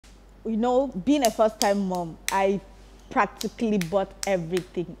You know, being a first-time mom, I practically bought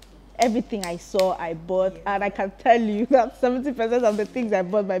everything. Everything I saw, I bought, and I can tell you that 70% of the things I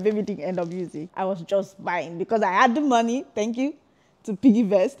bought, my baby didn't end up using. I was just buying because I had the money. Thank you to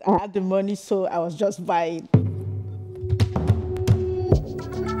Piggyvest. I had the money, so I was just buying.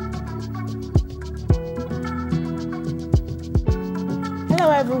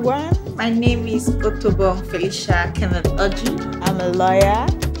 Hello, everyone. My name is Otobong Felicia Kenneth Oji. I'm a lawyer.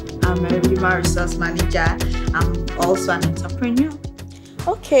 I'm a human resource manager. I'm also an entrepreneur.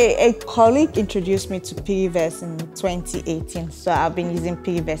 Okay, a colleague introduced me to Piggyvest in 2018, so I've been using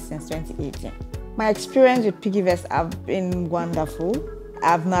Piggyvest since 2018. My experience with Piggyvest have been wonderful.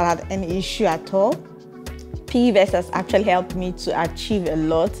 I've not had any issue at all. Piggyvest has actually helped me to achieve a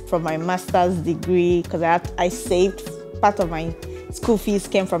lot from my master's degree because I saved. Part of my school fees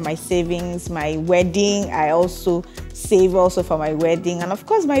came from my savings. My wedding, I also save for my wedding, and of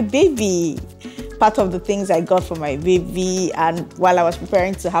course my baby. Part of the things I got from my baby, and while I was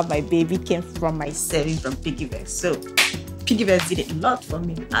preparing to have my baby, came from my savings from Piggyvest. So Piggyvest did a lot for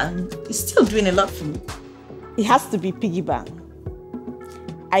me, and it's still doing a lot for me. It has to be piggy bank.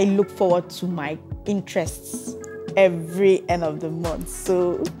 I look forward to my interests every end of the month.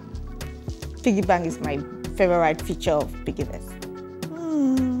 So piggy bank is my favorite feature of Piggyvest.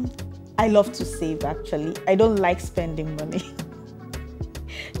 I love to save, actually. I don't like spending money.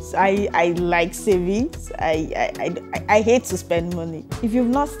 So I like savings. I hate to spend money. If you've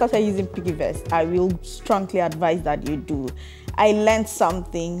not started using Piggyvest, I will strongly advise that you do. I learned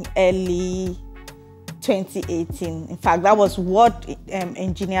something early 2018. In fact, that was what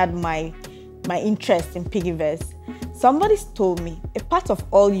engineered my interest in Piggyvest. Somebody told me a part of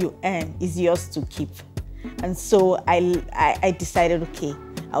all you earn is yours to keep. And so I decided, okay,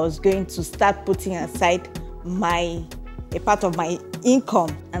 I was going to start putting aside a part of my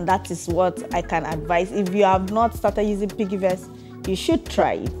income, and that is what I can advise. If you have not started using Piggyvest, you should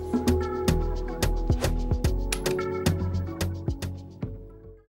try it.